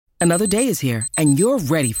Another day is here, and you're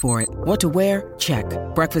ready for it. What to wear? Check.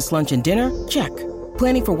 Breakfast, lunch, and dinner? Check.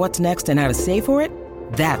 Planning for what's next and how to save for it?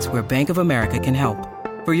 That's where Bank of America can help.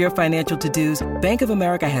 For your financial to-dos, Bank of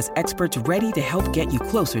America has experts ready to help get you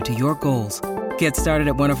closer to your goals. Get started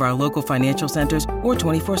at one of our local financial centers or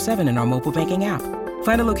 24/7 in our mobile banking app.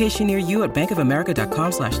 Find a location near you at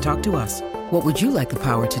bankofamerica.com/talktous. What would you like the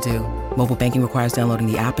power to do? Mobile banking requires downloading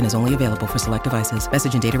the app and is only available for select devices.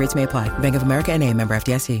 Message and data rates may apply. Bank of America N.A., member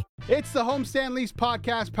FDIC. It's the Homestand Leafs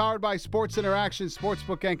podcast powered by Sports Interaction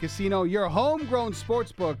Sportsbook and Casino, your homegrown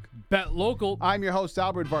sportsbook. Bet local. I'm your host,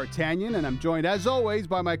 Albert Vartanian, and I'm joined, as always,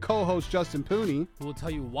 by my co-host, Justin Pooney, who will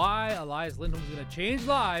tell you why Elias Lindholm is going to change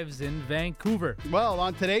lives in Vancouver. Well,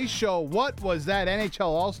 on today's show, what was that NHL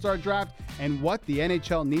All-Star Draft and what the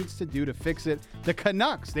NHL needs to do to fix it? The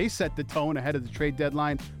Canucks, they set the tone ahead of the trade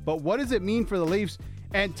deadline, but what does it mean for the Leafs?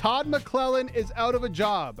 And Todd McClellan is out of a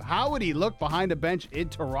job. How would he look behind a bench in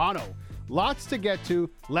Toronto? Lots to get to.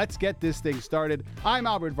 Let's get this thing started. I'm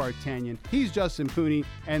Albert Vartanian. He's Justin Pooney,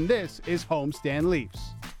 and this is Homestand Leafs.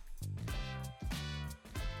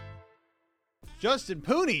 Justin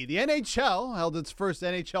Pooney, the NHL held its first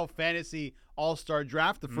NHL Fantasy All-Star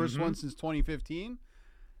Draft, the first one since 2015.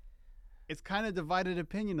 It's kind of divided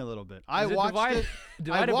opinion a little bit. I watched it.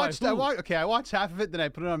 I watched half of it, then I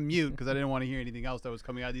put it on mute because I didn't want to hear anything else that was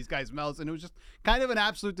coming out of these guys' mouths, and it was just kind of an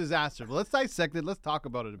absolute disaster. But let's dissect it. Let's talk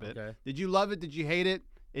about it a bit. Okay. Did you love it? Did you hate it?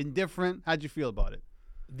 Indifferent? How'd you feel about it?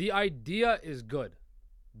 The idea is good.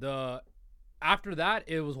 After that,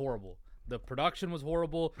 it was horrible. The production was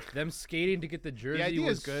horrible. Them skating to get the jersey The idea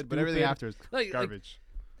was is good, stupid. but everything after is garbage.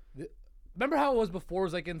 Remember how it was before? It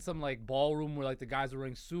was like in some like ballroom where like the guys were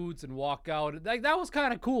wearing suits and walk out. Like that was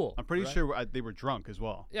kind of cool. I'm pretty sure they were drunk as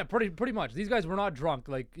well. Yeah, pretty much. These guys were not drunk.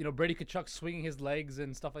 Like, you know, Brady Tkachuk swinging his legs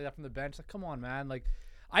and stuff like that from the bench. Like, come on, man. Like,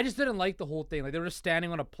 I just didn't like the whole thing. Like, they were just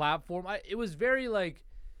standing on a platform. It was very like,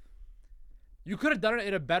 you could have done it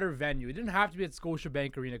at a better venue. It didn't have to be at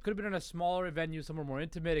Scotiabank Arena. It could have been in a smaller venue, somewhere more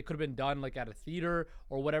intimate. It could have been done like at a theater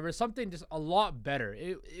or whatever. Something just a lot better.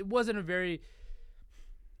 It wasn't a very.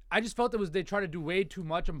 I just felt they tried to do way too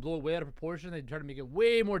much and blow it way out of proportion. They tried to make it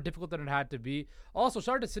way more difficult than it had to be. Also,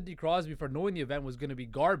 shout out to Sidney Crosby for knowing the event was going to be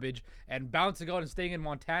garbage and bouncing out and staying in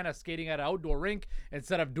Montana, skating at an outdoor rink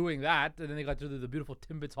instead of doing that. And then they got to the beautiful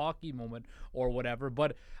Timbits hockey moment or whatever.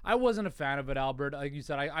 But I wasn't a fan of it, Albert. Like you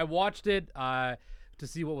said, I watched it to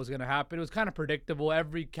see what was going to happen. It was kind of predictable.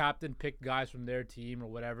 Every captain picked guys from their team or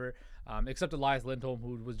whatever, except Elias Lindholm,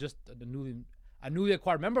 who was just a newly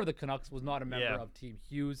acquired member of the Canucks, was not a member of Team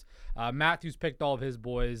Hughes. Matthews picked all of his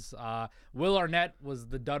boys. Will Arnett was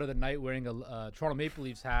the dud of the night wearing a Toronto Maple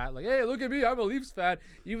Leafs hat. Like, hey, look at me, I'm a Leafs fan,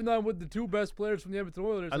 even though I'm with the two best players from the Edmonton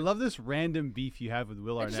Oilers. I love this random beef you have with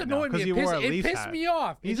Will Arnett now because he wore a Leafs hat. It pissed me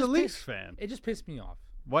off. He's a Leafs fan. It just pissed me off.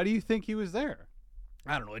 Why do you think he was there?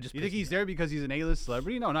 I don't know. You think he's there because he's an A-list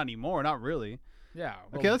celebrity? No, not anymore. Not really. Yeah.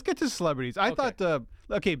 Well, okay, let's get to celebrities. I thought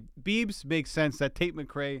Biebs makes sense. That Tate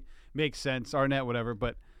McRae makes sense. Arnett, whatever.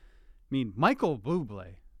 But I mean, Michael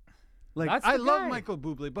Bublé. Like, I love Michael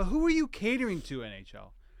Bublé, but who are you catering to,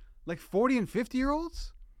 NHL? Like 40 and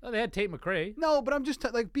 50-year-olds? They had Tate McRae. No, but I'm just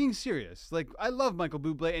being serious. Like, I love Michael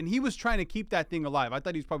Bublé, and he was trying to keep that thing alive. I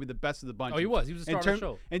thought he was probably the best of the bunch. Oh, he was. He was the star of the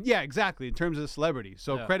show. And yeah, exactly, in terms of the celebrity.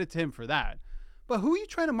 So credit to him for that. But who are you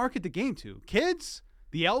trying to market the game to? Kids?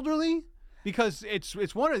 The elderly? Because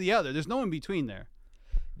it's one or the other. There's no in between there.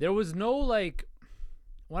 There was no, like,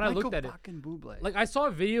 when Michael I looked at it, fucking Bublé. Like, I saw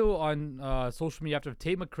a video on social media after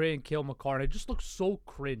Tate McRae and Cale Makar, and it just looked so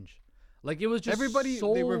cringe. Like, it was just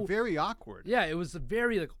they were very awkward. Yeah, it was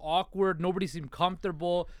very, like, awkward. Nobody seemed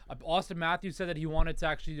comfortable. Austin Matthews said that he wanted to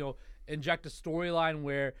actually, you know, inject a storyline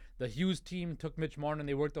where the Hughes team took Mitch Martin and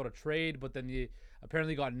they worked out a trade, but then they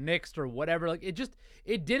apparently got nixed or whatever. Like,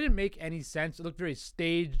 it didn't make any sense. It looked very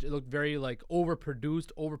staged. It looked very, like,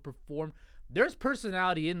 overproduced, overperformed. There's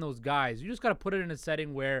personality in those guys. You just got to put it in a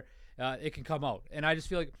setting where it can come out. And I just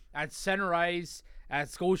feel like at center ice, at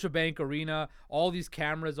Scotiabank Arena, all these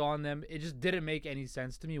cameras on them, it just didn't make any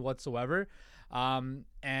sense to me whatsoever. And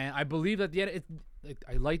I believe that the end,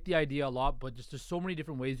 I like the idea a lot, but just there's so many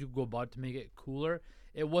different ways you could go about it to make it cooler.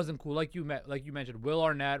 It wasn't cool. Like you mentioned, Will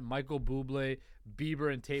Arnett, Michael Bublé,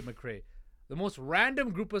 Bieber, and Tate McRae. The most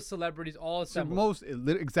random group of celebrities all assembled.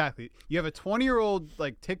 Exactly. You have a 20-year-old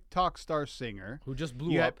like TikTok star singer who just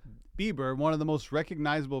blew up. Bieber, one of the most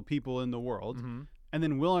recognizable people in the world, and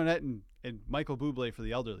then Will Arnett and Michael Bublé for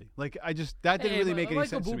the elderly. Like, that didn't really make any sense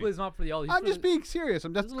to me. Michael Bublé is not for the elderly. I'm just being serious.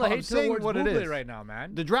 I'm saying what it is right now,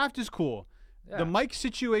 man. The draft is cool. Yeah. The mic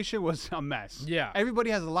situation was a mess. Yeah. Everybody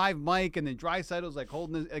has a live mic, and then Draisaitl's like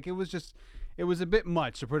holding it. Like, it it was a bit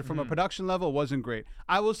much. So from a production level, it wasn't great.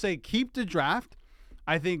 I will say keep the draft.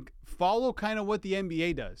 I think follow kind of what the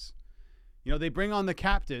NBA does. You know, they bring on the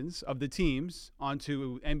captains of the teams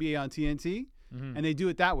onto NBA on TNT, and they do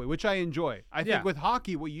it that way, which I enjoy. I think with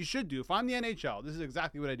hockey, what you should do, if I'm the NHL, this is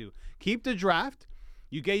exactly what I do. Keep the draft.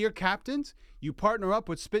 You get your captains. You partner up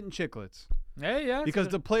with Spit and Chicklets. Yeah. Because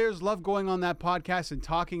the players love going on that podcast and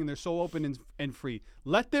talking, and they're so open and free.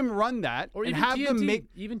 Let them run that, or and even have TNT, them make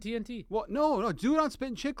even TNT. Well, no, do it on Spit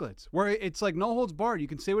and Chicklets, where it's like no holds barred. You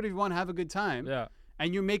can say whatever you want, have a good time. Yeah.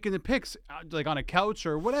 And you're making the picks like on a couch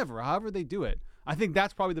or whatever, however they do it. I think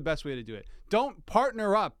that's probably the best way to do it. Don't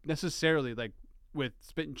partner up necessarily like with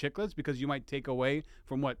Spit and Chicklets, because you might take away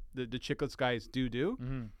from what the Chicklets guys do.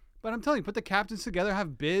 But I'm telling you, put the captains together,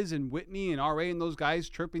 have Biz and Whitney and RA and those guys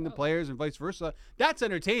chirping the players and vice versa. That's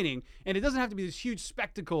entertaining, and it doesn't have to be this huge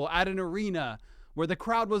spectacle at an arena where the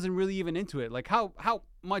crowd wasn't really even into it. Like, how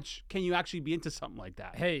much can you actually be into something like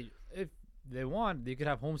that? Hey, if they want, they could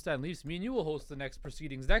have homestand Leafs. Me and you will host the next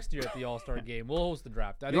proceedings next year at the All-Star game. We'll host the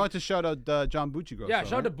draft. You want to shout out John Bucci. Yeah,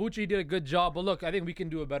 shout out to Bucci. He did a good job. But look, I think we can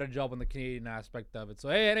do a better job on the Canadian aspect of it. So,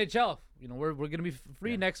 hey, NHL, you know, we're going to be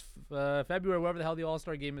free next February, wherever the hell the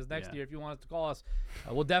All-Star game is next year. If you want us to call us,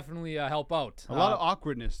 we'll definitely help out. A lot of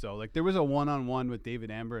awkwardness, though. Like, there was a one-on-one with David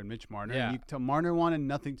Amber and Mitch Marner. Yeah. And Marner wanted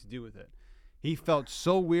nothing to do with it. He felt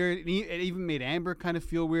so weird. And it even made Amber kind of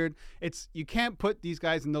feel weird. You can't put these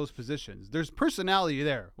guys in those positions. There's personality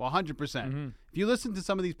there, 100%. If you listen to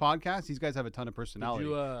some of these podcasts, these guys have a ton of personality.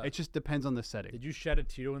 It just depends on the setting. Did you shed a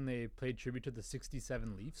tear when they played tribute to the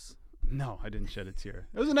 67 Leafs? No, I didn't shed a tear.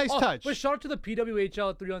 It was a nice touch. But shout out to the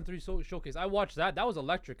PWHL 3-on-3 showcase. I watched that. That was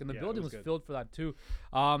electric, and the building was filled for that too.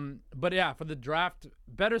 But yeah, for the draft,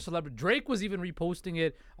 better celebrity. Drake was even reposting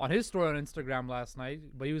it on his story on Instagram last night,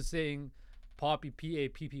 but he was saying Poppy,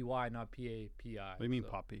 P-A-P-P-Y, not P-A-P-I. What do you mean,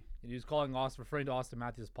 Poppy? He was referring to Austin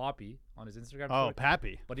Matthews as Poppy on his Instagram. Oh,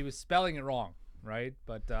 Pappy. But he was spelling it wrong, right?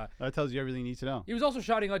 But that tells you everything you need to know. He was also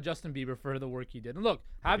shouting out Justin Bieber for the work he did. And look,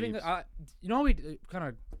 you know how we kind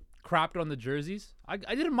of crapped on the jerseys? I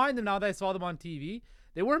didn't mind them now that I saw them on TV.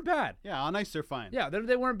 They weren't bad. Yeah, on ice they're fine. Yeah,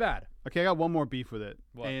 they weren't bad. Okay, I got one more beef with it.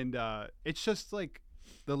 What? And it's just like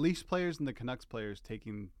the Leafs players and the Canucks players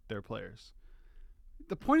taking their players.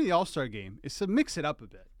 The point of the All-Star game is to mix it up a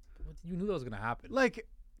bit. You knew that was going to happen. Like,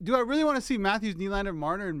 do I really want to see Matthews, Nylander,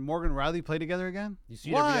 Marner, and Morgan Riley play together again? You see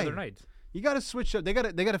it every other night. You got to switch up. They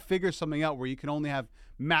got to figure something out where you can only have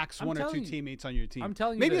max one or two teammates on your team. I'm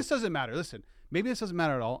telling you, maybe this doesn't matter. Listen, maybe this doesn't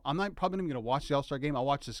matter at all. I'm not probably even going to watch the All-Star game. I'll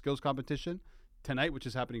watch the skills competition tonight, which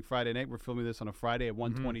is happening Friday night. We're filming this on a Friday at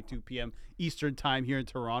 1:22 p.m. Eastern time here in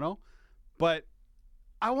Toronto. But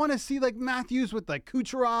I want to see like Matthews with like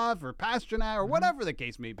Kucherov or Pastrnak or whatever the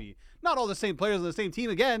case may be. Not all the same players on the same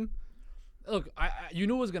team again. Look, you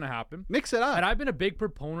knew it was going to happen. Mix it up. And I've been a big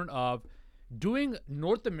proponent of doing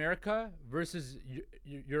North America versus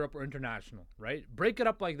Europe or international, right? Break it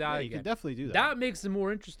up like that again. You can definitely do that. That makes it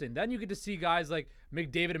more interesting. Then you get to see guys like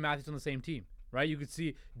McDavid and Matthews on the same team, right? You could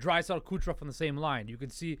see Draisaitl, Kucherov on the same line. You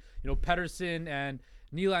could see, Pettersson and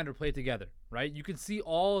Nylander play together, right? You could see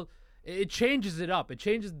all. It changes it up. It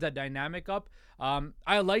changes the dynamic up.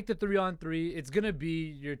 I like the 3-on-3. It's gonna be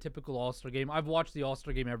your typical All-Star game. I've watched the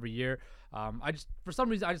All-Star game every year. For some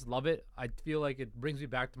reason, I just love it. I feel like it brings me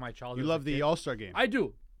back to my childhood. You love the All-Star game. I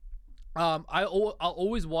do. I'll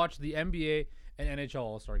always watch the NBA and NHL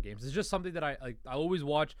All-Star games. It's just something that I like. I always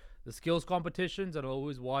watch the skills competitions, and I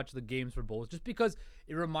always watch the games for both, just because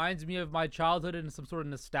it reminds me of my childhood in some sort of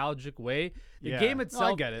nostalgic way. The game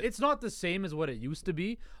itself, I get it. It's not the same as what it used to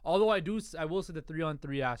be. Although I will say the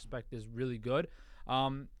 3-on-3 aspect is really good.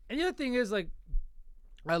 And the other thing is, like,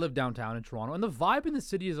 I live downtown in Toronto, and the vibe in the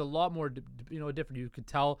city is a lot more, different. You could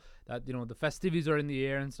tell that the festivities are in the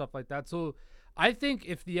air and stuff like that. So I think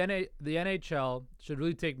if the NHL should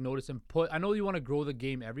really take notice and I know you want to grow the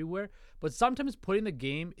game everywhere, but sometimes putting the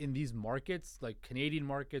game in these markets, like Canadian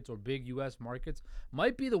markets or big U.S. markets,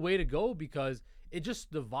 might be the way to go, because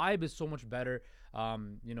the vibe is so much better.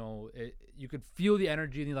 You could feel the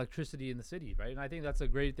energy and the electricity in the city, right? And I think that's a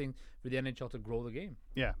great thing for the NHL to grow the game.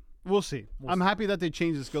 Yeah. We'll see. I'm happy that they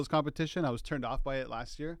changed the skills competition. I was turned off by it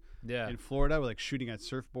last year. Yeah. In Florida, we're like shooting at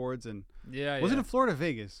surfboards and. Yeah. Was it in Florida or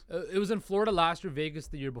Vegas? It was in Florida last year, Vegas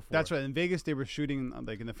the year before. That's right. In Vegas, they were shooting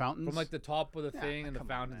like in the fountains. From like the top of the thing and the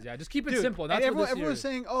fountains. On, yeah. Just keep it simple. That's everyone was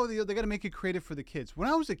saying, oh, they got to make it creative for the kids. When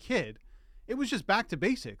I was a kid, it was just back to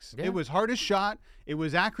basics. Yeah. It was hardest shot. It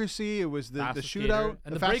was accuracy. It was the shootout.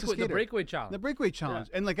 And the breakaway challenge. The breakaway challenge.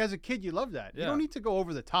 Yeah. And like as a kid, you love that. Yeah. You don't need to go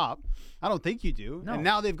over the top. I don't think you do. No. And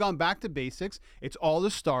now they've gone back to basics. It's all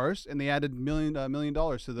the stars, and they added $1 million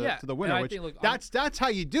to the winner. And Which think, look, that's how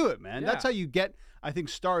you do it, man. Yeah. That's how you get, I think,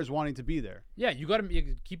 stars wanting to be there. Yeah, you got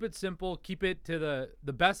to keep it simple. Keep it to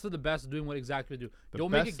the best of the best doing what exactly they do.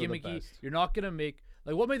 Don't make it gimmicky. You're not going to make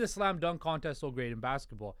like what made the slam dunk contest so great in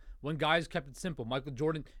basketball when guys kept it simple. Michael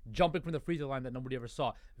Jordan jumping from the free throw line that nobody ever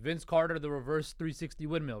saw. Vince Carter, the reverse 360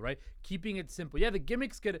 windmill, right? Keeping it simple. Yeah, the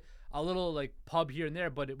gimmicks get a little like pub here and there,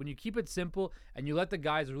 but when you keep it simple and you let the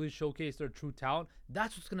guys really showcase their true talent,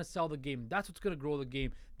 that's what's going to sell the game. That's what's going to grow the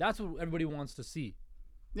game. That's what everybody wants to see.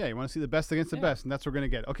 Yeah, you want to see the best against the best, and that's what we're going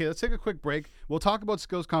to get. Okay, let's take a quick break. We'll talk about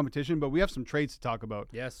skills competition, but we have some trades to talk about.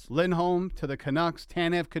 Yes. Lindholm to the Canucks.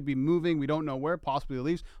 Tanev could be moving. We don't know where, possibly the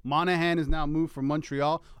Leafs. Monahan is now moved from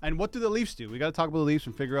Montreal. And what do the Leafs do? We got to talk about the Leafs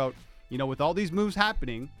and figure out, with all these moves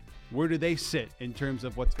happening, where do they sit in terms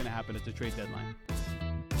of what's going to happen at the trade deadline?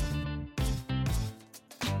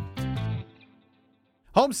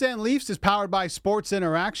 Homestand Leafs is powered by Sports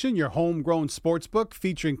Interaction, your homegrown sportsbook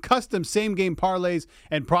featuring custom same-game parlays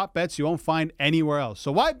and prop bets you won't find anywhere else.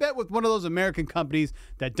 So why bet with one of those American companies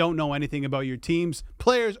that don't know anything about your teams,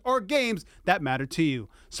 players, or games that matter to you?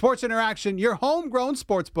 Sports Interaction, your homegrown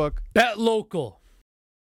sportsbook. Bet local.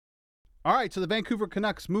 All right, so the Vancouver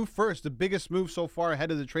Canucks move first, the biggest move so far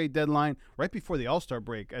ahead of the trade deadline, right before the All-Star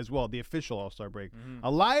break as well, the official All-Star break.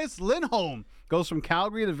 Elias Lindholm goes from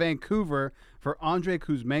Calgary to Vancouver for Andrei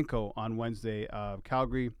Kuzmenko on Wednesday.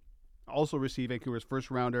 Calgary also received Vancouver's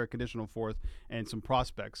first rounder, a conditional fourth, and some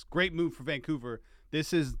prospects. Great move for Vancouver.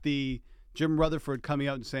 This is the Jim Rutherford coming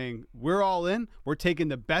out and saying, we're all in. We're taking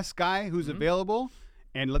the best guy who's available,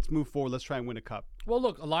 and let's move forward. Let's try and win a cup. Well,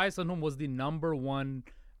 look, Elias Lindholm was the number one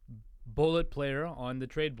bullet player on the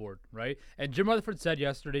trade board, right? And Jim Rutherford said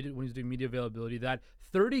yesterday when he was doing media availability that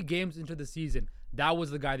 30 games into the season, that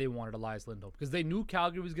was the guy they wanted, Elias Lindholm, because they knew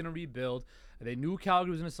Calgary was going to rebuild. They knew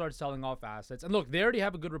Calgary was going to start selling off assets. And look, they already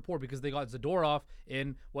have a good rapport because they got Zadorov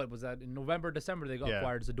in, in November, December, they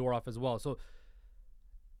acquired Zadorov as well. So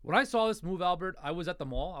when I saw this move, Albert, I was at the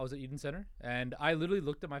mall. I was at Eden Center, and I literally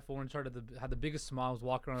looked at my phone and had the biggest smile. I was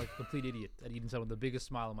walking around like a complete idiot at Eden Center with the biggest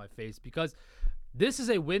smile on my face because this is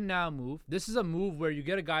a win-now move. This is a move where you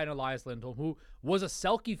get a guy in Elias Lindholm who was a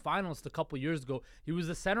Selke finalist a couple years ago. He was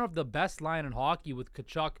the center of the best line in hockey with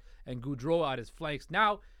Tkachuk and Gaudreau at his flanks.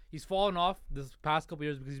 Now, he's fallen off this past couple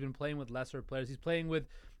years because he's been playing with lesser players. He's playing with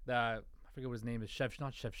I forget what his name is,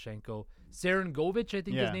 not Shevchenko. Sarangovic, I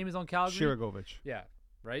think his name is on Calgary. Shiragovich. Yeah.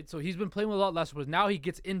 Right? So he's been playing with a lot less players. Now he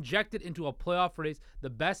gets injected into a playoff race, the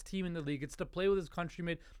best team in the league. Gets to play with his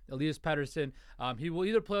countryman, Elias Pettersson. He will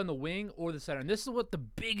either play on the wing or the center. And this is what the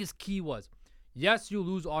biggest key was. Yes, you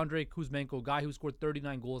lose Andrei Kuzmenko, a guy who scored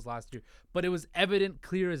 39 goals last year. But it was evident,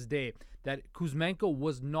 clear as day, that Kuzmenko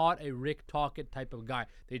was not a Rick Tocchet type of guy.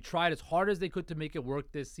 They tried as hard as they could to make it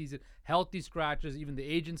work this season. Healthy scratches. Even the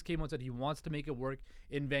agents came out and said he wants to make it work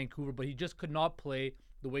in Vancouver. But he just could not play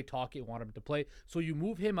the way Tocchet wanted him to play. So you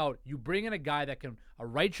move him out. You bring in a guy that can, a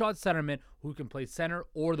right shot centerman who can play center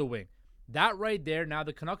or the wing. That right there, now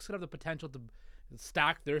the Canucks could have the potential to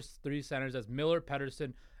stack their three centers as Miller,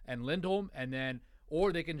 Pettersson, and Lindholm, and then,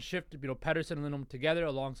 or they can shift, Pettersson and Lindholm together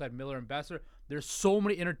alongside Miller and Besser. There's so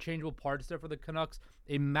many interchangeable parts there for the Canucks.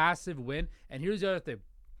 A massive win. And here's the other thing.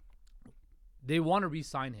 They want to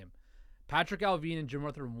re-sign him. Patrick Alvin and Jim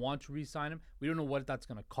Rutherford want to re-sign him. We don't know what that's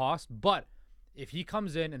going to cost, but if he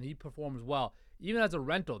comes in and he performs well, even as a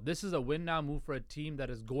rental, this is a win-now move for a team that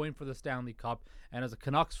is going for the Stanley Cup. And as a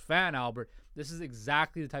Canucks fan, Albert, this is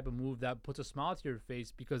exactly the type of move that puts a smile to your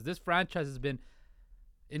face because this franchise has been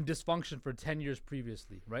in dysfunction for 10 years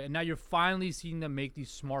previously, right? And now you're finally seeing them make these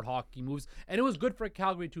smart hockey moves. And it was good for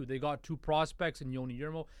Calgary, too. They got two prospects in Yoni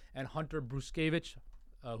Yermo and Hunter Bruskevich,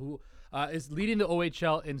 who is leading the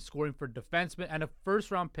OHL in scoring for defensemen, and a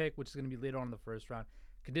first-round pick, which is going to be later on in the first round.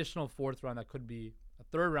 Conditional fourth round that could be a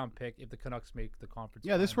third-round pick if the Canucks make the conference.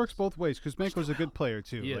 Yeah, this works both ways. Kuzmenko's a good player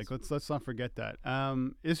too. Let's not forget that.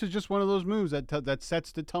 This is just one of those moves that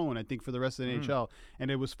sets the tone, I think, for the rest of the NHL.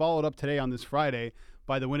 And it was followed up today on this Friday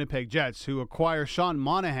by the Winnipeg Jets, who acquire Sean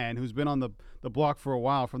Monahan, who's been on the block for a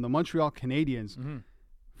while, from the Montreal Canadiens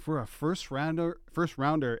for a first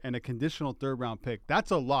rounder and a conditional third-round pick.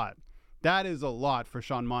 That's a lot. That is a lot for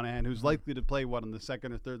Sean Monahan, who's likely to play, on the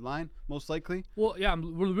second or third line, most likely? Well, yeah,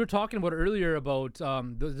 we were talking about earlier about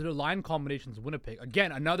the line combinations in Winnipeg.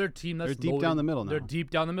 Again, another team that's They're deep down the middle now. They're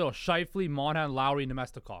deep down the middle. Scheifele, Monahan, Lowry,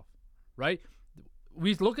 Nemestikov, right?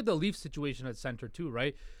 We look at the Leafs situation at center too,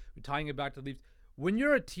 right? We're tying it back to the Leafs. when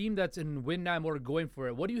you're a team that's in win now mode or going for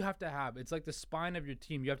it, what do you have to have? It's like the spine of your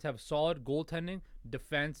team. You have to have solid goaltending,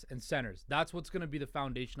 defense, and centers. That's what's going to be the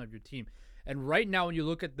foundation of your team. And right now, when you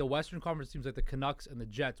look at the Western Conference teams like the Canucks and the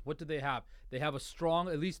Jets, what do they have? They have a strong,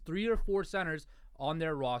 at least 3 or 4 centers on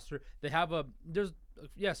their roster. They have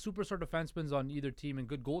superstar defensemen on either team and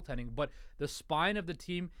good goaltending, but the spine of the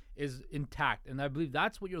team is intact. And I believe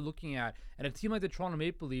that's what you're looking at. And a team like the Toronto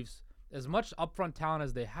Maple Leafs, as much upfront talent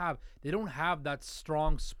as they don't have that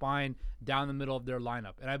strong spine down the middle of their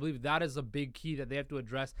lineup. And I believe that is a big key that they have to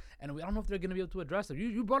address. And I don't know if they're going to be able to address it.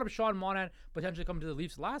 You brought up Sean Monahan potentially coming to the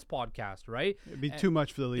Leafs last podcast, right? It'd be too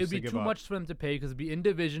much for the Leafs to give up. It'd be too much for them to pay because it'd be in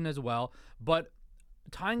division as well. But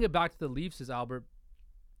tying it back to the Leafs is, Albert,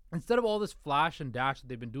 instead of all this flash and dash that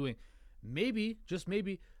they've been doing, maybe, just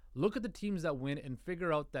maybe, look at the teams that win and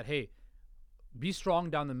figure out that, hey, be strong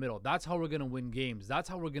down the middle. That's how we're going to win games. That's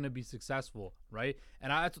how we're going to be successful, right?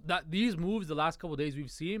 And these moves the last couple of days we've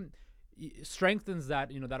seen strengthens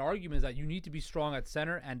that, that argument is that you need to be strong at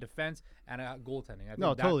center and defense and at goaltending.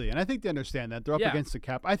 Totally. And I think they understand that. They're up against the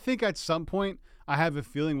cap. I think at some point, I have a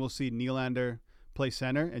feeling we'll see Nylander play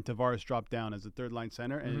center and Tavares drop down as a third-line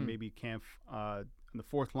center and maybe Kampf on the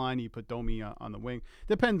fourth line. You put Domi on the wing.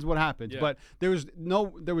 Depends what happens. Yeah. But there was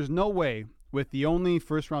no way with the only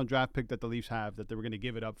first-round draft pick that the Leafs have that they were going to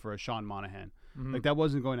give it up for a Sean Monahan. Like, that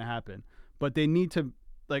wasn't going to happen. But they need to,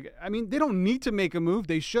 they don't need to make a move.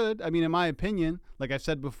 They should. In my opinion, like I've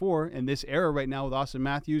said before, in this era right now with Austin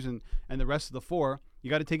Matthews and the rest of the 4, you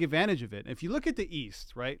got to take advantage of it. If you look at the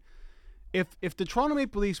East, right, if the Toronto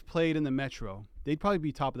Maple Leafs played in the Metro, they'd probably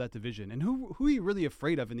be top of that division. And who are you really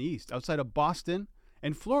afraid of in the East outside of Boston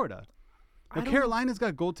and Florida? Now, Carolina's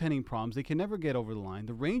got goaltending problems. They can never get over the line.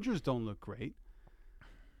 The Rangers don't look great.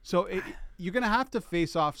 So you're going to have to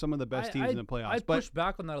face off some of the best teams in the playoffs. I'd push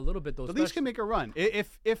back on that a little bit, though. The Leafs can make a run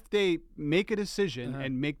if they make a decision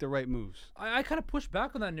and make the right moves. I kind of push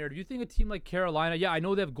back on that narrative. You think a team like Carolina, I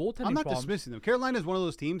know they have goaltending I'm not problems. dismissing them. Carolina is one of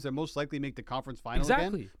those teams that most likely make the conference final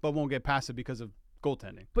again, but won't get past it because of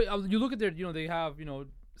goaltending. But you look at their, they have,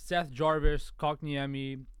 Seth Jarvis,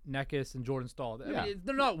 Kotkaniemi, Nekis, and Jordan Staal. I mean,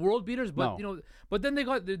 they're not world beaters, but but then they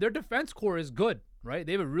got their defense core is good, right?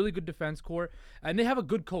 They have a really good defense core, and they have a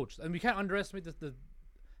good coach. And we can't underestimate the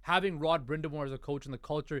having Rod Brindamore as a coach and the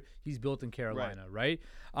culture he's built in Carolina, right?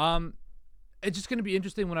 It's just going to be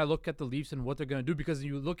interesting when I look at the Leafs and what they're going to do, because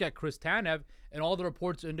you look at Chris Tanev and all the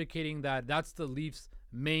reports indicating that that's the Leafs'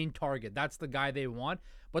 main target. That's the guy they want.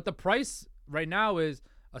 But the price right now is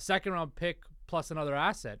a second-round pick plus another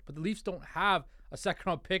asset. But the Leafs don't have a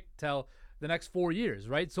second-round pick till the next 4 years,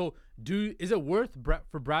 right? So is it worth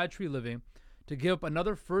for Brad Treliving to give up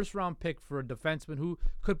another first-round pick for a defenseman who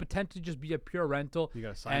could potentially just be a pure rental? You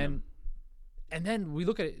got to sign him. And then we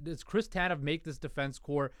look at it. Does Chris Tanev make this defense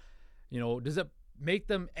core? Does it make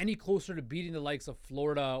them any closer to beating the likes of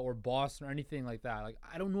Florida or Boston or anything like that? Like,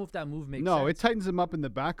 I don't know if that move makes sense. No, it tightens them up in the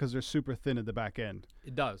back because they're super thin at the back end.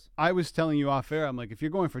 It does. I was telling you off air, I'm like, if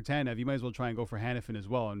you're going for Tanev, you might as well try and go for Hannafin as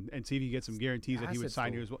well and see if you get some guarantees that he would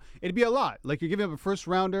sign here as well. It'd be a lot. Like, you're giving up a first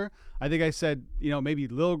rounder. I think I said, maybe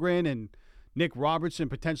Liljegren and Nick Robertson,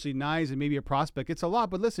 potentially Nyes, and maybe a prospect. It's a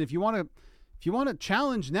lot. But listen, if you want to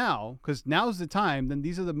challenge now, because now's the time, then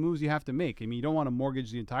these are the moves you have to make. I mean, you don't want to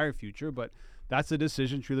mortgage the entire future, but that's the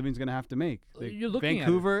decision Treliving's going to have to make. You're looking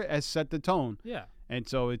Vancouver has set the tone. Yeah. And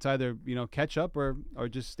so it's either, catch up or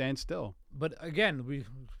just stand still. But again,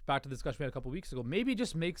 back to the discussion we had a couple of weeks ago. Maybe it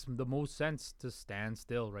just makes the most sense to stand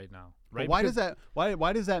still right now. Right? Why does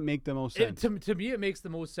that make the most sense? To me, it makes the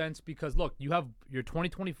most sense because, look, you have your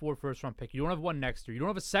 2024 first-round pick. You don't have one next year. You don't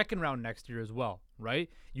have a second round next year as well, right?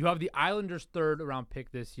 You have the Islanders' third-round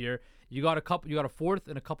pick this year. You got a fourth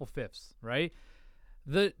and a couple fifths, right?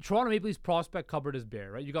 The Toronto Maple Leafs prospect cupboard is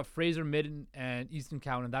bare, right? You got Fraser Midden and Easton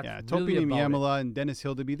Cowan. That's really Topi about Niemela and Dennis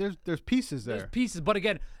Hildeby. There's pieces there. There's pieces, but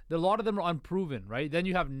again, a lot of them are unproven, right? Then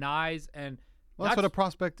you have Nyes and that's what a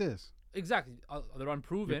prospect is. Exactly, they're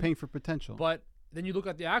unproven. You're paying for potential. But then you look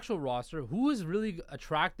at the actual roster. Who is really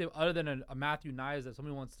attractive other than a Matthew Nyes that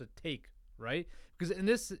somebody wants to take, right? Because in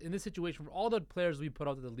this situation, for all the players we put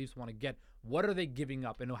out that the Leafs want to get, what are they giving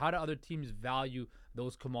up, and how do other teams value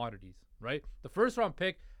those commodities? Right, the first round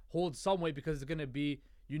pick holds some weight because it's going to be,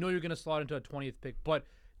 you're going to slot into a 20th pick. But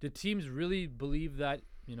do teams really believe that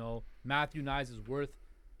Matthew Nyes is worth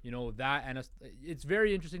that? And it's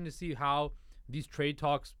very interesting to see how these trade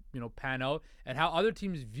talks, pan out, and how other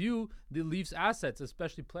teams view the Leafs assets,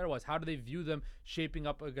 especially player-wise. How do they view them shaping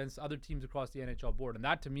up against other teams across the NHL board? And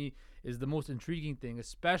that, to me, is the most intriguing thing,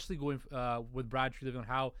 especially going with Brad Treliving on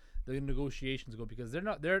how the negotiations go, because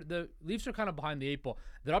the Leafs are kind of behind the 8 ball.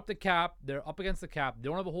 They're up the cap. They're up against the cap. They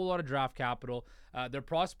don't have a whole lot of draft capital. Their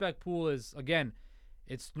prospect pool is, again,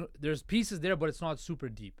 there's pieces there, but it's not super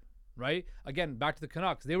deep, right? Again, back to the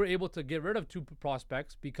Canucks. They were able to get rid of 2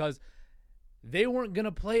 prospects because they weren't going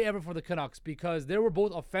to play ever for the Canucks, because they were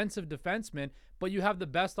both offensive defensemen, but you have the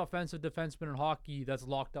best offensive defenseman in hockey that's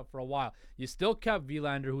locked up for a while. You still kept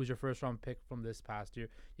Vilander, who was your first-round pick from this past year.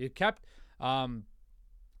 You kept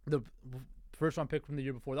the first-round pick from the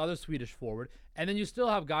year before, the other Swedish forward, and then you still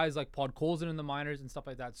have guys like Podkolzin in the minors and stuff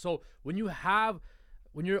like that. So when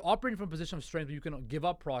you're operating from a position of strength where you can give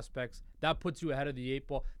up prospects, that puts you ahead of the 8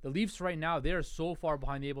 ball. The Leafs right now, they are so far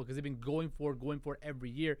behind the 8 ball because they've been going for it every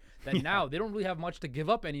year that now they don't really have much to give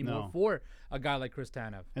up anymore for a guy like Chris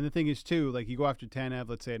Tanev. And the thing is, too, like you go after Tanev,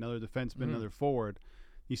 let's say another defenseman, another forward,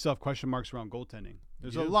 you still have question marks around goaltending.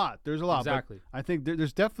 There's a lot. Exactly. But I think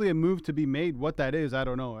there's definitely a move to be made. What that is, I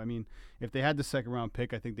don't know. I mean, if they had the second-round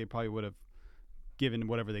pick, I think they probably would have given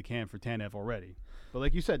whatever they can for Tanev already. But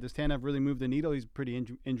like you said, does Tanev really move the needle? He's a pretty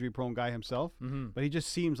injury-prone guy himself, but he just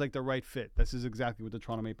seems like the right fit. This is exactly what the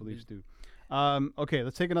Toronto Maple Leafs do. Okay,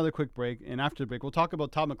 let's take another quick break, and after the break, we'll talk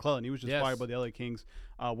about Todd McLellan. He was just fired by the LA Kings.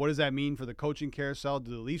 What does that mean for the coaching carousel?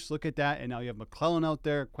 Do the Leafs look at that? And now you have McLellan out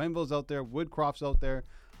there, Quenneville's out there, Woodcroft's out there,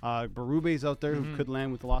 Berube's out there who could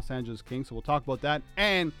land with the Los Angeles Kings. So we'll talk about that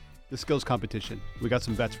and the skills competition. We got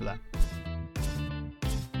some bets for that.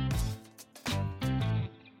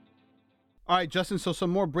 All right, Justin, so some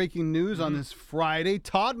more breaking news on this Friday.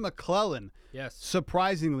 Todd McLellan,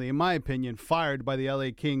 surprisingly, in my opinion, fired by the LA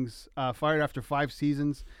Kings, fired after 5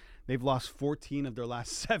 seasons. They've lost 14 of their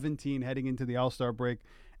last 17 heading into the All-Star break.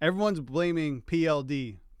 Everyone's blaming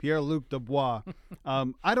PLD, Pierre-Luc Dubois.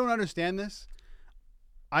 I don't understand this.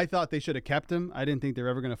 I thought they should have kept him. I didn't think they were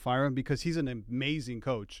ever going to fire him because he's an amazing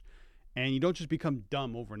coach. And you don't just become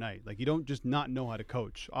dumb overnight. Like, you don't just not know how to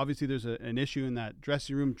coach. Obviously, there's an issue in that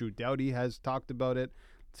dressing room. Drew Doughty has talked about it.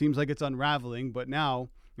 Seems like it's unraveling. But now,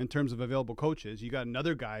 in terms of available coaches, you got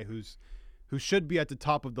another guy who should be at the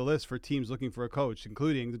top of the list for teams looking for a coach,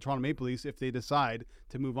 including the Toronto Maple Leafs if they decide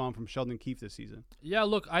to move on from Sheldon Keefe this season. Yeah,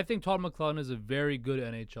 look, I think Todd McLellan is a very good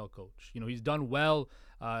NHL coach. He's done well.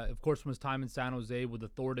 Of course, from his time in San Jose with the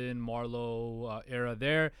Thornton, Marleau era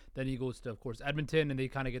there. Then he goes to, of course, Edmonton, and they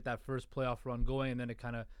kind of get that first playoff run going, and then it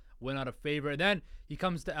kind of went out of favor. And then he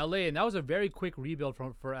comes to LA, and that was a very quick rebuild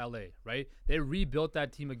for LA, right? They rebuilt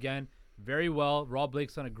that team again very well. Rob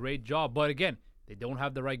Blake's done a great job. But again, they don't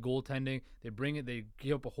have the right goaltending. They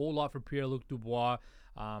give up a whole lot for Pierre-Luc Dubois.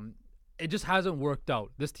 It just hasn't worked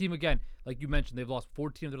out. This team, again, like you mentioned, they've lost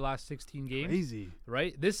 14 of their last 16 games. Crazy.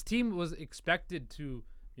 Right? This team was expected to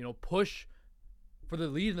push for the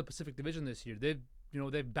lead in the Pacific Division this year.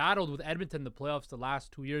 They've battled with Edmonton in the playoffs the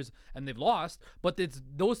last 2 years, and they've lost. But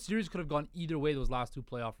those series could have gone either way those last 2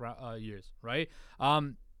 playoff years, right?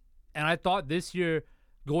 And I thought this year,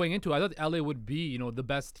 going into, I thought LA would be, the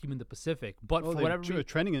best team in the Pacific. But for whatever reason,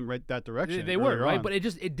 trending in that direction. They were, right? But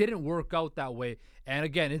it didn't work out that way. And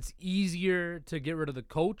again, it's easier to get rid of the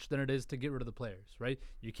coach than it is to get rid of the players, right?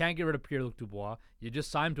 You can't get rid of Pierre-Luc Dubois. You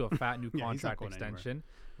just signed him to a fat new contract extension,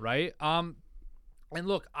 right? And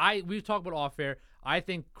look, we've talked about off air. I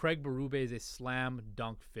think Craig Berube is a slam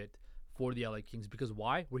dunk fit for the LA Kings because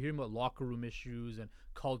why? We're hearing about locker room issues and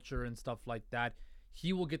culture and stuff like that.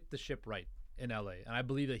 He will get the ship right in LA. And I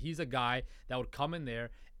believe that he's a guy that would come in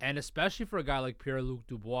there, and especially for a guy like Pierre-Luc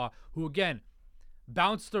Dubois, who again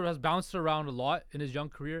has bounced around a lot in his young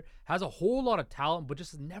career, has a whole lot of talent, but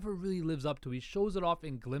just never really lives up to it. He shows it off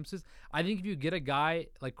in glimpses. I think if you get a guy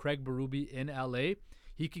like Craig Berube in LA,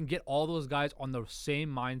 he can get all those guys on the same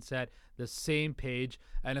mindset, the same page,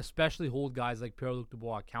 and especially hold guys like Pierre-Luc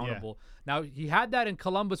Dubois accountable. Yeah. Now, he had that in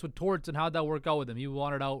Columbus with Torts, and how'd that work out with him? He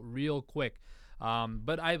wanted out real quick.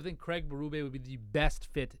 But I think Craig Berube would be the best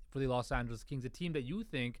fit for the Los Angeles Kings, a team that you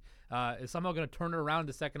think is somehow going to turn it around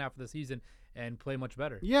the second half of the season and play much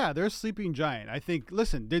better. Yeah, they're a sleeping giant. I think,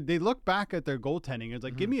 listen, they look back at their goaltending. It's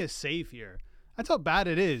like, give me a save here. That's how bad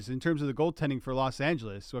it is in terms of the goaltending for Los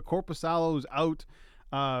Angeles. So Korpisalo's out.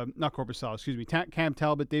 Not Korpisalo, excuse me. Cam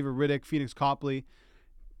Talbot, David Riddick, Phoenix Copley.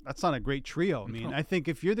 That's not a great trio. I mean, I think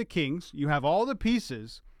if you're the Kings, you have all the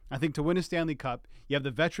pieces I think to win a Stanley Cup, you have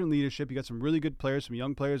the veteran leadership. You got some really good players, some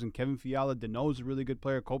young players, and Kevin Fiala. Deneau's a really good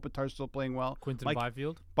player. Kopitar's still playing well. Quinton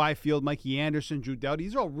Byfield. Byfield, Mikey Anderson, Drew Doughty.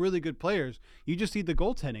 These are all really good players. You just need the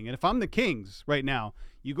goaltending. And if I'm the Kings right now,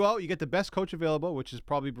 you go out, you get the best coach available, which is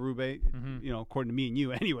probably Berube, according to me and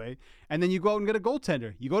you anyway. And then you go out and get a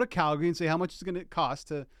goaltender. You go to Calgary and say how much it's going to cost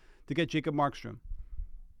to get Jacob Markstrom.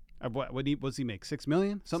 What does he make? $6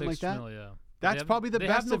 million? Something like that? $6 million, yeah. That's probably the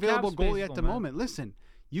best available goalie at the moment. Man. Listen,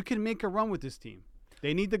 you can make a run with this team.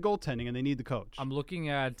 They need the goaltending and they need the coach. I'm looking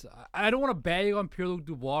at. I don't want to bag on Pierre-Luc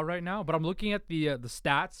Dubois right now, but I'm looking at the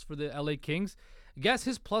stats for the LA Kings. Guess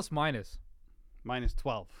his plus minus. Minus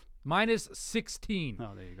 12. Minus 16.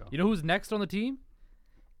 Oh, there you go. You know who's next on the team?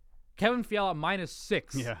 Kevin Fiala minus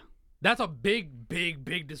 6. Yeah. That's a big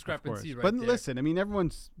discrepancy right but there. listen, I mean,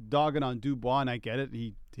 everyone's dogging on Dubois, and I get it.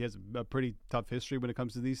 He has a pretty tough history when it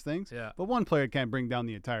comes to these things. Yeah. But one player can't bring down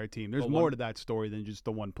the entire team. There's more to that story than just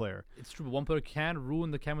the one player. It's true. But one player can ruin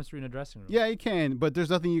the chemistry in a dressing room. Yeah, he can, but there's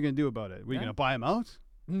nothing you can do about it. Are you going to buy him out?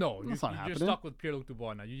 No, That's not you're happening. stuck with Pierre-Luc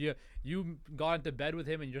Dubois now. You got into bed with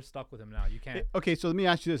him, and you're stuck with him now. You can't. Okay, so let me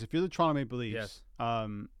ask you this. If you're the Toronto Maple Leafs,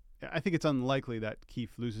 Yes. I think it's unlikely that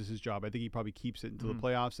Keefe loses his job. I think he probably keeps it until the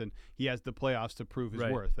playoffs, and he has the playoffs to prove his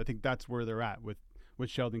worth. I think that's where they're at with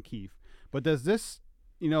Sheldon Keefe. But does this,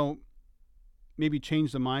 maybe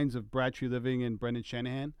change the minds of Brad Treliving and Brendan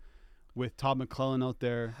Shanahan with Todd McClellan out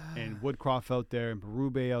there and Woodcroft out there and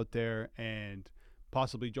Berube out there and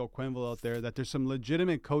possibly Joe Quenneville out there, that there's some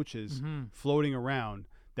legitimate coaches floating around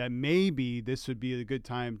that maybe this would be a good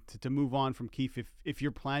time to move on from Keefe if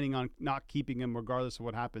you're planning on not keeping him regardless of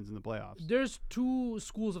what happens in the playoffs? There's two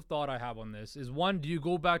schools of thought I have on this. Is one, do you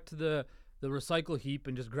go back to the recycle heap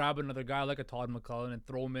and just grab another guy like a Todd McClellan and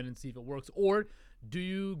throw him in and see if it works? Or do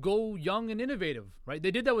you go young and innovative, right?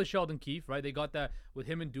 They did that with Sheldon Keefe, right? They got that with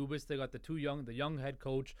him and Dubas. They got the young head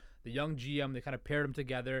coach, the young GM. They kind of paired them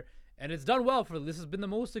together. And it's done well this has been the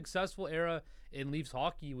most successful era in Leafs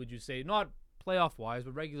hockey, would you say? Not playoff-wise,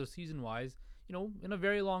 but regular season-wise, in a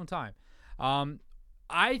very long time.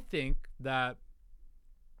 I think that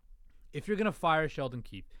if you're going to fire Sheldon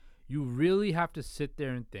Keefe, you really have to sit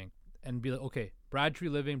there and think and be like, okay, Brad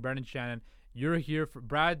Treliving, Brendan Shannon, you're here for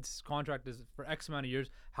Brad's contract is for X amount of years.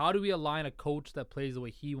 How do we align a coach that plays the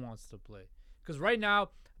way he wants to play? Because right now,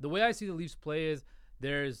 the way I see the Leafs play is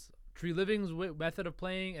there's Treliving's method of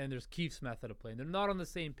playing and there's Keefe's method of playing. They're not on the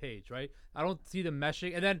same page, right? I don't see them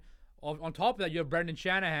meshing. And then on top of that, you have Brendan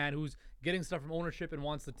Shanahan, who's getting stuff from ownership and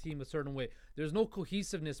wants the team a certain way. There's no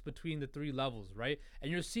cohesiveness between the three levels, right? And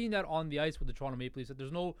you're seeing that on the ice with the Toronto Maple Leafs. That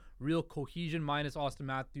there's no real cohesion minus Austin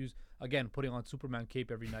Matthews, again, putting on Superman cape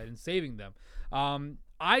every night and saving them.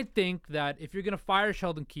 I think that if you're going to fire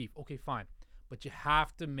Sheldon Keefe, okay, fine. But you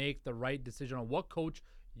have to make the right decision on what coach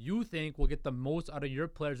you think will get the most out of your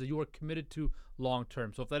players that you are committed to long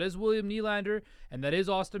term. So if that is William Nylander and that is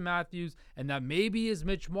Austin Matthews and that maybe is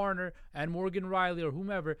Mitch Marner and Morgan Riley or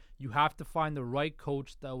whomever, you have to find the right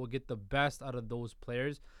coach that will get the best out of those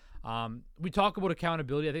players. We talk about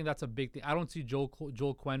accountability. I think that's a big thing. I don't see Joel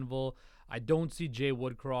Quenneville. I don't see Jay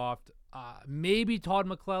Woodcroft. Maybe Todd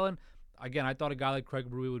McClellan. Again, I thought a guy like Craig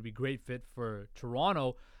Berube would be a great fit for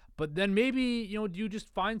Toronto. But then maybe, do you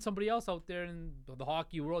just find somebody else out there in the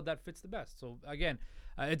hockey world that fits the best? So, again,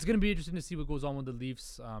 it's going to be interesting to see what goes on with the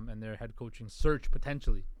Leafs and their head coaching search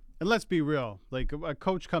potentially. And let's be real. Like, a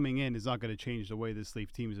coach coming in is not going to change the way this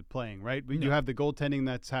Leaf team is playing, right? But you have the goaltending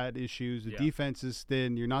that's had issues. The defense is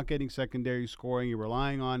thin. You're not getting secondary scoring. You're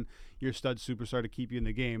relying on your stud superstar to keep you in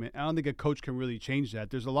the game. And I don't think a coach can really change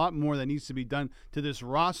that. There's a lot more that needs to be done to this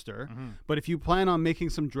roster. But if you plan on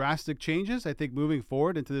making some drastic changes, I think moving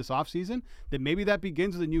forward into this offseason, then maybe that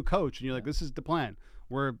begins with a new coach. And you're like, this is the plan.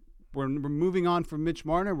 We're moving on from Mitch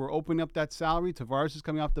Marner. We're opening up that salary. Tavares is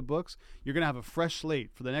coming off the books. You're going to have a fresh slate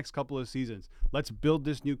for the next couple of seasons. Let's build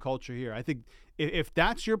this new culture here. I think if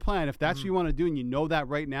that's your plan, if that's what you want to do and you know that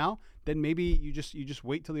right now, then maybe you just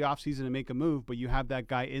wait till the offseason and make a move, but you have that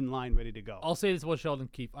guy in line ready to go. I'll say this about Sheldon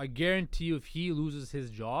Keefe. I guarantee you if he loses his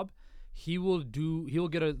job, he'll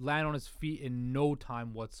get a land on his feet in no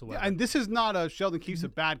time whatsoever. Yeah, and this is not a Sheldon Keefe's a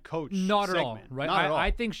bad coach Not segment. at all, right? Not at all. I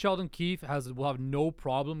think Sheldon Keefe will have no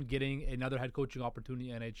problem getting another head coaching opportunity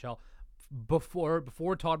in NHL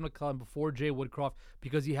before Todd McClellan, before Jay Woodcroft,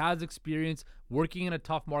 because he has experience working in a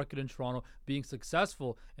tough market in Toronto, being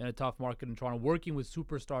successful in a tough market in Toronto, working with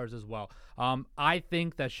superstars as well. I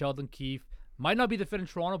think that Sheldon Keefe might not be the fit in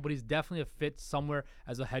Toronto, but he's definitely a fit somewhere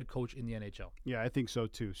as a head coach in the NHL. Yeah, I think so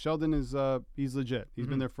too. Sheldon is he's legit. He's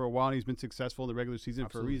been there for a while, and he's been successful in the regular season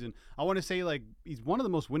for a reason. I want to say he's one of the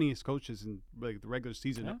most winningest coaches in the regular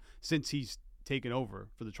season since he's taken over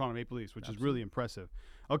for the Toronto Maple Leafs, which is really impressive.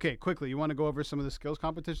 Okay, quickly, you want to go over some of the skills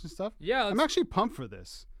competition stuff? Yeah, I'm actually pumped for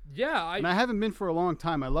this. Yeah, And I haven't been for a long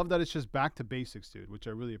time. I love that it's just back to basics, dude, which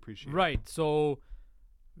I really appreciate. Right. So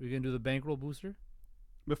we're gonna do the bankroll booster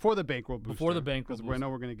Before the bankroll booster. before the bankroll Because booster. I know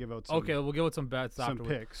we're going to give out some, Okay, we'll give it some bets some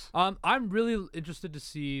afterwards. picks. I'm really interested to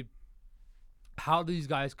see how these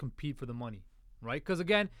guys compete for the money, right? Because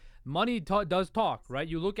again, money does talk, right?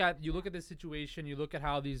 You look at this situation, you look at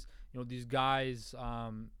how these guys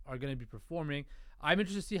are going to be performing. I'm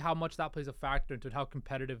interested to see how much that plays a factor into how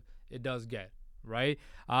competitive it does get, right?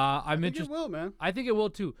 I think it will, man. I think it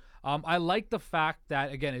will too. I like the fact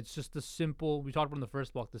that, again, it's just the simple. We talked about in the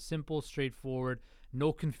first block, the simple, straightforward,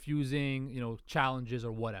 no confusing, challenges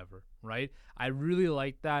or whatever, right? I really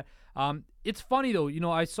like that. It's funny though.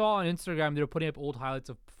 I saw on Instagram they were putting up old highlights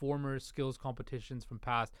of former skills competitions from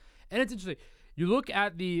past, and it's interesting. You look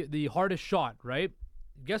at the hardest shot, right?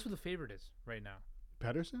 Guess what the favorite is right now?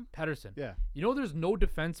 Pedersen. Yeah. There's no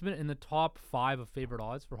defenseman in the top 5 of favorite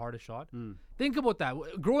odds for hardest shot. Think about that.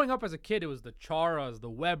 Growing up as a kid, it was the Charas, the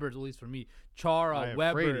Webbers, at least for me. Chara,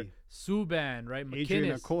 Weber, Frady. Subban, right?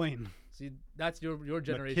 Adrian McInnes. Coyne. See, that's your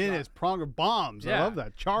generation. McInnes, Pronger, Bombs. I Yeah. love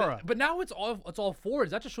that. Chara. But now it's all forwards.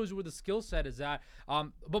 That just shows you where the skill set is at.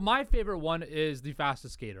 But my favorite one is the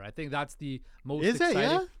fastest skater. I think that's the most exciting.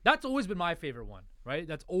 Yeah? That's always been my favorite one, right?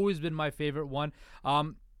 That's always been my favorite one.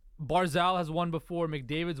 Barzal has won before.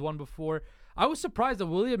 McDavid's won before. I was surprised that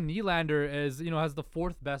William Nylander has the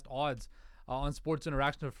 4th best odds on Sports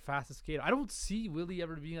Interaction for fastest skater. I don't see Willie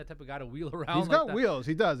ever being that type of guy to wheel around. He's got wheels.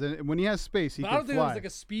 He does. And when he has space, he but can I don't think fly. he's like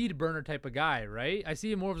a speed burner type of guy, right? I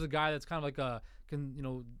see him more as a guy that's kind of like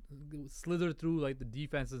can slither through like the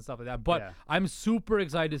defense and stuff like that. But Yeah. I'm super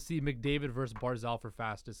excited to see McDavid versus Barzal for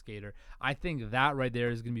fastest skater. I think that right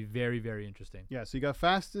there is going to be very, very interesting. Yeah, so you got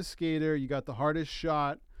fastest skater. You got the hardest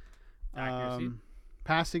shot. Accuracy.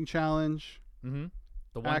 Passing challenge. Mm-hmm.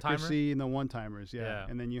 The one-timer. Accuracy and the one-timers, yeah. Yeah.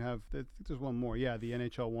 And then you have, I think there's one more, the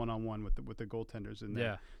NHL one-on-one with the goaltenders in there.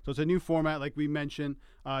 Yeah. So it's a new format, like we mentioned.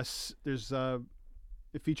 It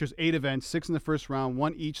features 8 events, 6 in the first round,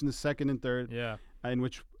 1 each in the second and third. Yeah. In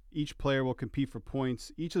which each player will compete for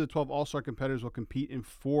points. Each of the 12 All-Star competitors will compete in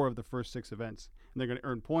 4 of the first 6 events, and they're going to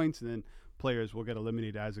earn points, and then players will get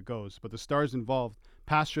eliminated as it goes. But the stars involved: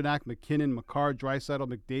 Pasternak, McKinnon, Makar,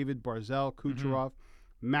 Draisaitl, McDavid, Barzal, Kucherov,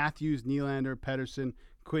 Matthews, Nylander, Pedersen,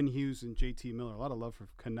 Quinn Hughes, and JT Miller. A lot of love for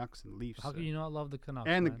Canucks and Leafs. How can you not love the Canucks?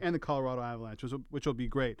 and man? the Colorado Avalanche, which will be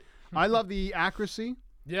great. I love the accuracy.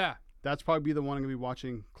 Yeah. That's probably be the one I'm going to be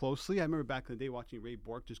watching closely. I remember back in the day watching Ray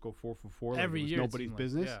Bork just go 4 for 4. Every like it was year it nobody's seemed like,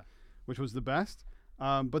 business, yeah. which was the best.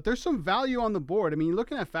 But there's some value on the board. I mean, you're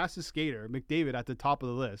looking at fastest skater, McDavid at the top of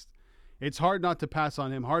the list. It's hard not to pass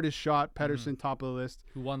on him. Hardest shot, Pedersen, top of the list.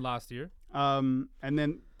 Who won last year? And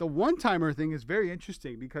then the one-timer thing is very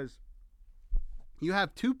interesting because you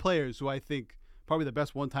have 2 players who I think probably the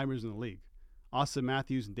best one-timers in the league, Austin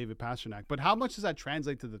Matthews and David Pasternak. But how much does that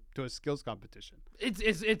translate to a skills competition?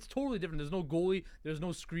 It's totally different. There's no goalie, there's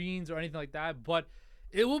no screens or anything like that. But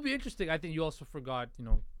it will be interesting. I think you also forgot,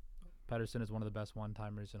 Pedersen is one of the best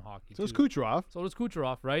one-timers in hockey. So is Kucherov. So does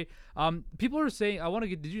Kucherov, right? People are saying, I don't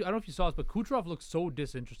know if you saw this, but Kucherov looked so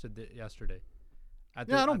disinterested yesterday. I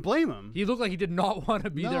don't blame him. He looked like he did not want to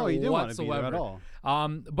be there he didn't whatsoever. want to be there at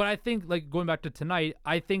all. But I think, like, going back to tonight,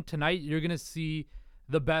 I think tonight you're going to see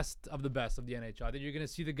the best of the NHL. I think you're going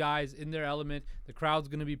to see the guys in their element. The crowd's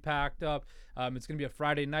going to be packed up. It's going to be a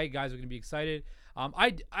Friday night. Guys are going to be excited.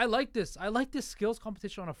 I like this. I like this skills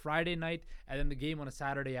competition on a Friday night and then the game on a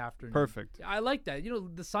Saturday afternoon. Perfect. I like that.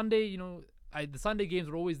 The Sunday, the Sunday games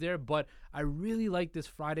are always there, but I really like this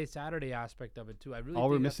Friday-Saturday aspect of it too. All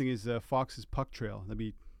we're missing is Fox's puck trail. That'd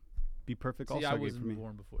be perfect. See, All-Star I game wasn't for me.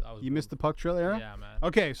 born before. You missed the puck trail era? Yeah, man.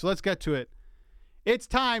 Okay, so let's get to it. It's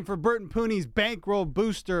time for Bert and Pooney's Bankroll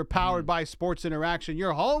Booster, powered by Sports Interaction,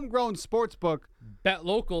 your homegrown sports book. Bet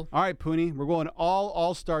local. All right, Pooney, we're going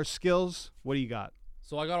all-star skills. What do you got?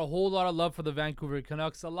 So I got a whole lot of love for the Vancouver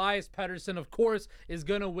Canucks. Elias Pettersson, of course, is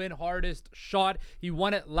going to win hardest shot. He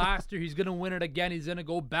won it last year. He's going to win it again. He's going to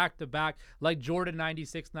go back-to-back like Jordan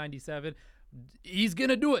 96, 97. He's going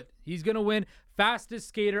to do it. He's going to win. Fastest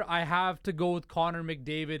skater, I have to go with Connor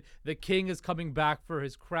McDavid. The king is coming back for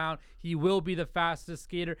his crown. He will be the fastest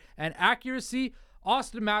skater. And accuracy,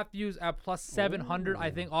 Austin Matthews at plus 700. I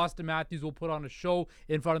think Austin Matthews will put on a show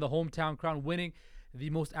in front of the hometown crowd, winning the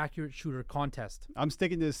most accurate shooter contest. I'm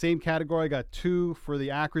sticking to the same category. I got 2 for the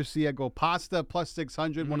accuracy. I go Pasta plus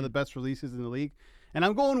 600, one of the best releases in the league. And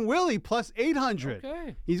I'm going Willie plus 800.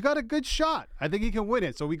 Okay. He's got a good shot. I think he can win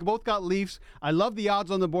it. So we both got Leafs. I love the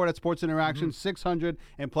odds on the board at Sports Interaction, 600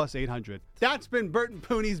 and plus 800. That's been Burton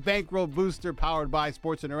Pooney's Bankroll Booster powered by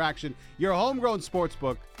Sports Interaction, your homegrown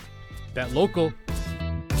sportsbook. Bet local.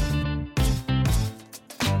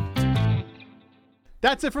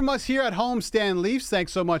 That's it from us here at Homestand Leafs.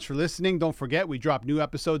 Thanks so much for listening. Don't forget, we drop new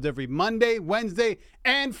episodes every Monday, Wednesday,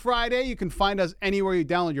 and Friday. You can find us anywhere you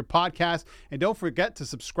download your podcast. And don't forget to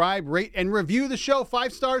subscribe, rate, and review the show.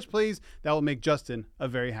 5 stars, please. That will make Justin a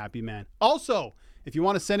very happy man. Also, if you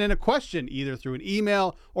want to send in a question, either through an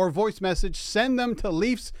email or voice message, send them to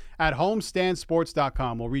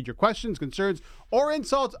leafs@homestandsports.com. We'll read your questions, concerns, or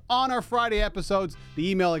insults on our Friday episodes. The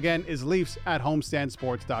email again is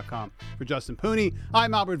leafs@homestandsports.com. For Justin Pooney,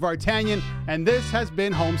 I'm Albert Vartanian, and this has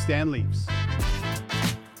been Homestand Leafs.